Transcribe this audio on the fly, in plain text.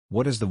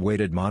What is the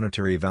weighted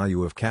monetary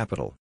value of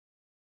capital?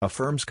 A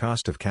firm's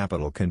cost of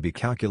capital can be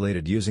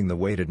calculated using the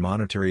weighted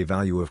monetary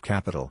value of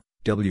capital,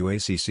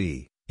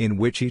 WACC, in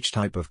which each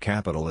type of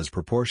capital is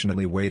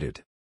proportionately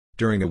weighted.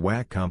 During a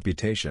WACC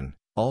computation,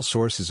 all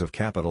sources of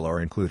capital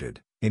are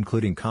included,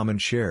 including common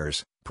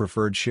shares,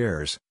 preferred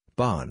shares,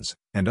 bonds,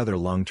 and other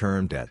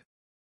long-term debt.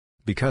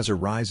 Because a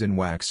rise in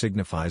WACC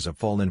signifies a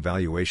fall in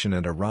valuation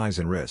and a rise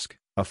in risk,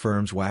 a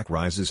firm's WACC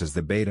rises as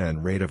the beta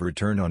and rate of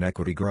return on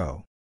equity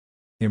grow.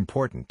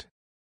 Important.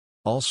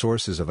 All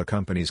sources of a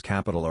company's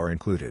capital are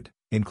included,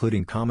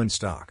 including common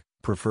stock,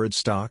 preferred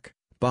stock,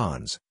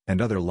 bonds, and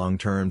other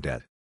long-term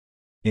debt.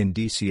 In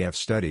DCF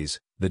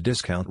studies, the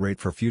discount rate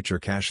for future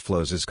cash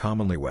flows is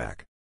commonly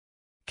WACC.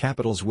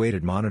 Capital's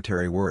weighted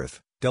monetary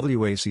worth,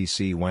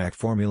 WACC WACC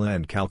formula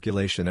and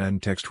calculation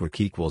and text WACC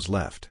equals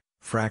left,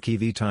 frac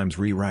EV times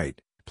right,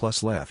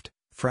 plus left,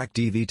 frac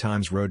DV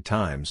times road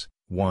times,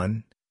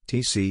 1,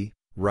 TC,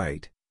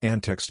 right,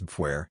 and text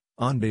where,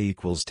 on D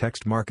equals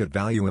text market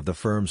value of the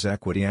firm's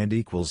equity and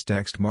equals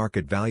text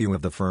market value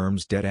of the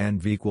firm's debt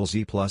and V equals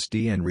E plus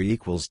D and RE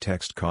equals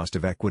text cost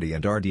of equity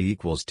and RD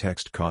equals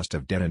text cost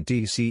of debt and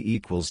TC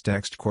equals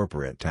text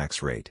corporate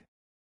tax rate.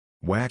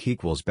 WACC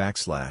equals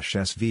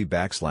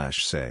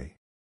 \SV say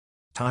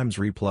times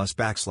RE plus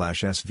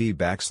 \SV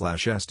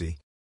SD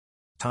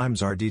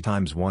times RD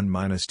times 1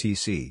 minus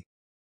TC,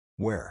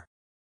 where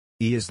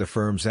E is the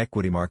firm's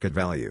equity market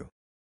value,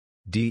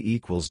 D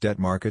equals debt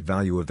market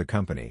value of the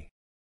company,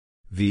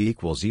 V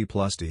equals E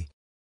plus D.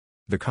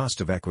 The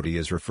cost of equity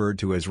is referred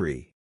to as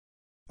RE.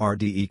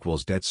 RD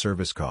equals debt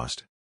service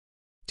cost.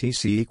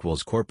 TC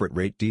equals corporate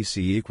rate DC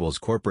equals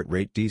corporate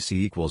rate DC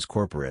equals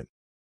corporate.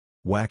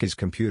 WACC is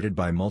computed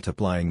by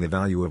multiplying the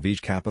value of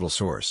each capital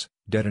source,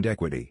 debt and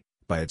equity,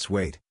 by its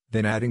weight,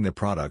 then adding the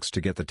products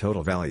to get the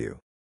total value.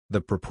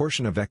 The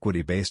proportion of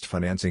equity-based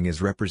financing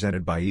is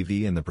represented by EV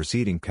in the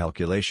preceding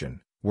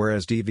calculation,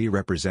 whereas DV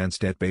represents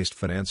debt-based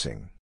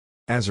financing.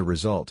 As a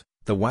result,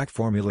 the WACC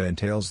formula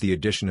entails the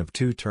addition of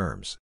two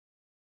terms.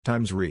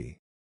 Times RE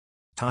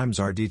times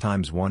RD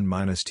times 1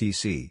 minus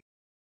TC.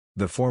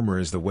 The former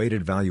is the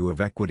weighted value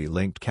of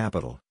equity-linked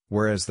capital,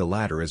 whereas the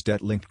latter is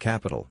debt-linked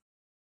capital.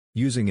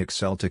 Using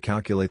Excel to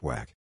calculate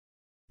WACC.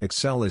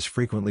 Excel is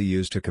frequently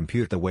used to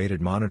compute the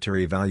weighted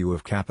monetary value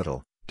of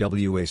capital,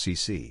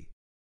 WACC.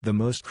 The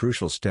most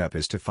crucial step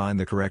is to find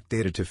the correct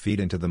data to feed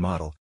into the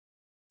model.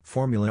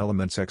 Formula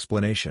elements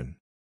explanation.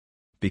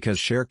 Because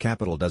share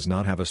capital does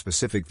not have a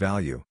specific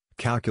value,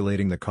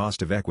 calculating the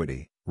cost of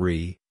equity,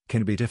 RE,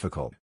 can be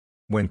difficult.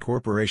 When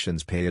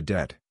corporations pay a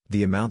debt,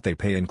 the amount they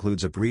pay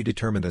includes a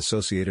predetermined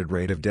associated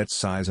rate of debt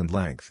size and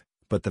length,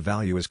 but the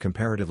value is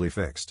comparatively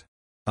fixed.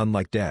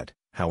 Unlike debt,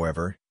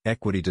 however,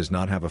 equity does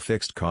not have a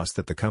fixed cost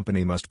that the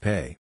company must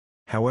pay.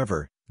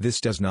 However,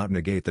 this does not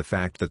negate the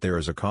fact that there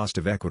is a cost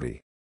of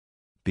equity.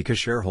 Because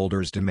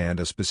shareholders demand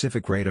a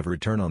specific rate of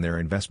return on their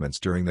investments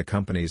during the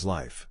company's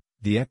life,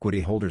 the equity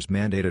holder's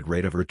mandated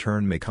rate of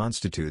return may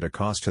constitute a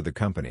cost to the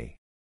company.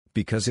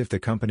 Because if the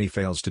company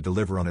fails to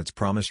deliver on its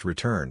promised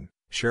return,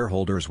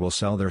 shareholders will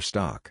sell their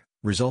stock,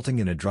 resulting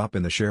in a drop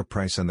in the share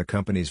price and the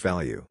company's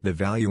value. The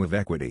value of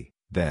equity,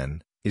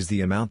 then, is the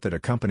amount that a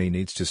company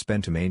needs to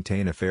spend to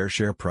maintain a fair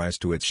share price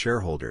to its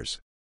shareholders.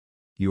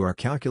 You are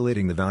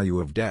calculating the value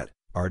of debt,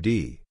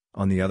 RD.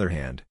 On the other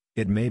hand,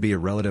 it may be a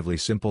relatively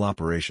simple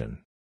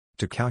operation.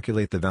 To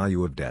calculate the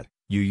value of debt,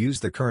 you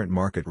use the current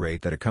market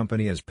rate that a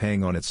company is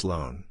paying on its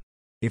loan.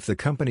 If the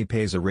company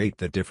pays a rate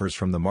that differs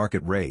from the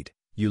market rate,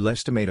 you'll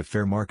estimate a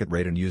fair market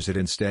rate and use it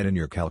instead in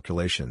your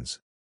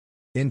calculations.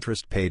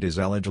 Interest paid is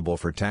eligible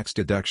for tax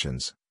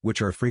deductions,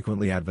 which are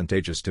frequently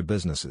advantageous to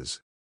businesses.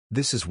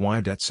 This is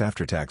why debt's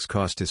after-tax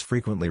cost is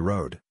frequently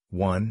ROD.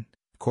 1.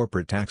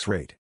 Corporate tax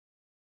rate.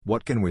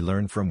 What can we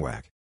learn from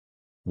WACC?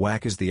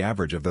 WACC is the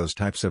average of those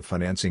types of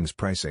financing's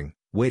pricing,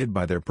 weighted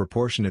by their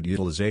proportionate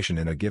utilization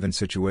in a given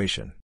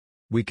situation.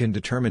 We can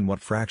determine what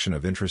fraction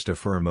of interest a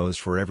firm owes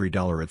for every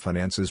dollar it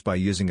finances by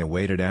using a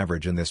weighted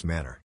average in this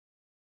manner.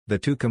 The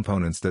two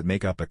components that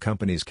make up a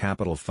company's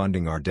capital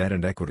funding are debt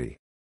and equity.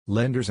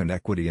 Lenders and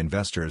equity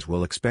investors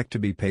will expect to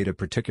be paid a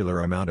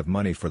particular amount of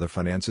money for the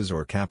finances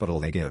or capital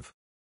they give.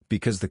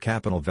 Because the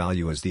capital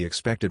value is the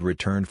expected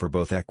return for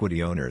both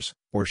equity owners,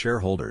 or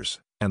shareholders,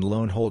 and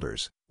loan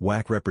holders,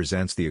 WACC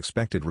represents the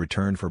expected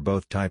return for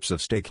both types of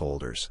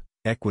stakeholders,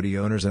 equity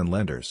owners and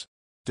lenders.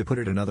 To put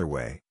it another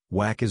way,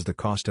 WACC is the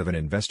cost of an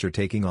investor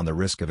taking on the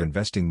risk of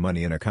investing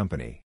money in a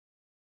company.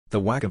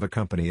 The WACC of a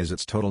company is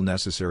its total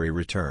necessary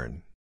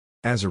return.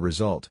 As a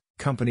result,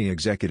 company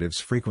executives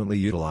frequently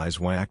utilize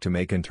WACC to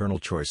make internal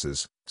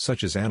choices,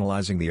 such as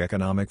analyzing the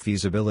economic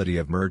feasibility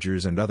of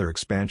mergers and other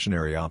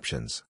expansionary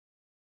options.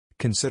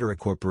 Consider a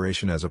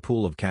corporation as a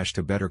pool of cash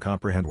to better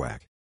comprehend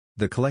WACC.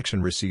 The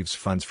collection receives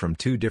funds from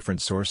two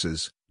different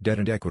sources, debt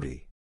and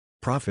equity.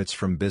 Profits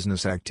from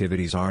business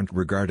activities aren't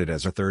regarded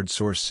as a third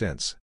source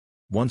since,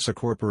 once a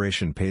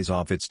corporation pays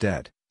off its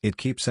debt, it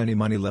keeps any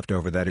money left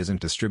over that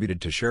isn't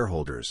distributed to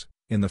shareholders,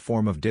 in the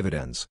form of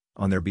dividends,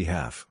 on their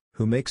behalf,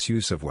 who makes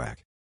use of WACC.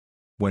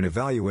 When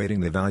evaluating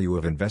the value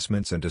of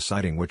investments and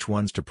deciding which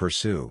ones to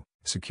pursue,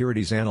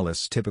 Securities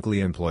analysts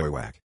typically employ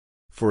WACC.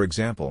 For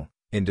example,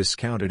 in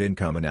discounted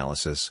income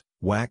analysis,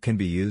 WACC can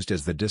be used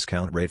as the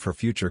discount rate for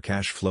future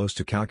cash flows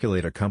to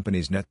calculate a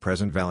company's net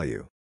present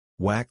value.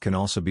 WACC can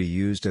also be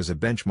used as a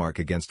benchmark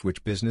against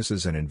which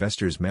businesses and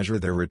investors measure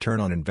their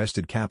return on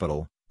invested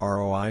capital,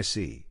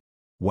 ROIC.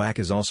 WACC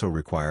is also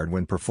required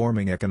when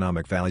performing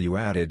economic value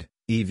added,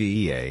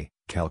 EVA,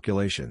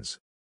 calculations.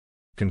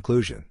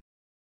 Conclusion.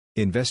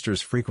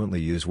 Investors frequently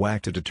use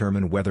WACC to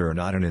determine whether or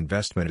not an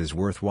investment is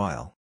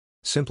worthwhile.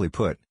 Simply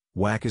put,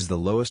 WACC is the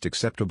lowest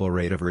acceptable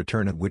rate of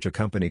return at which a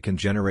company can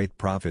generate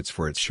profits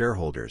for its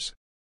shareholders.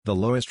 The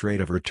lowest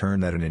rate of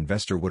return that an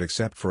investor would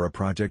accept for a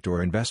project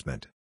or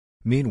investment.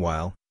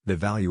 Meanwhile, the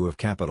value of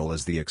capital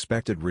is the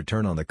expected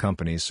return on the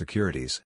company's securities.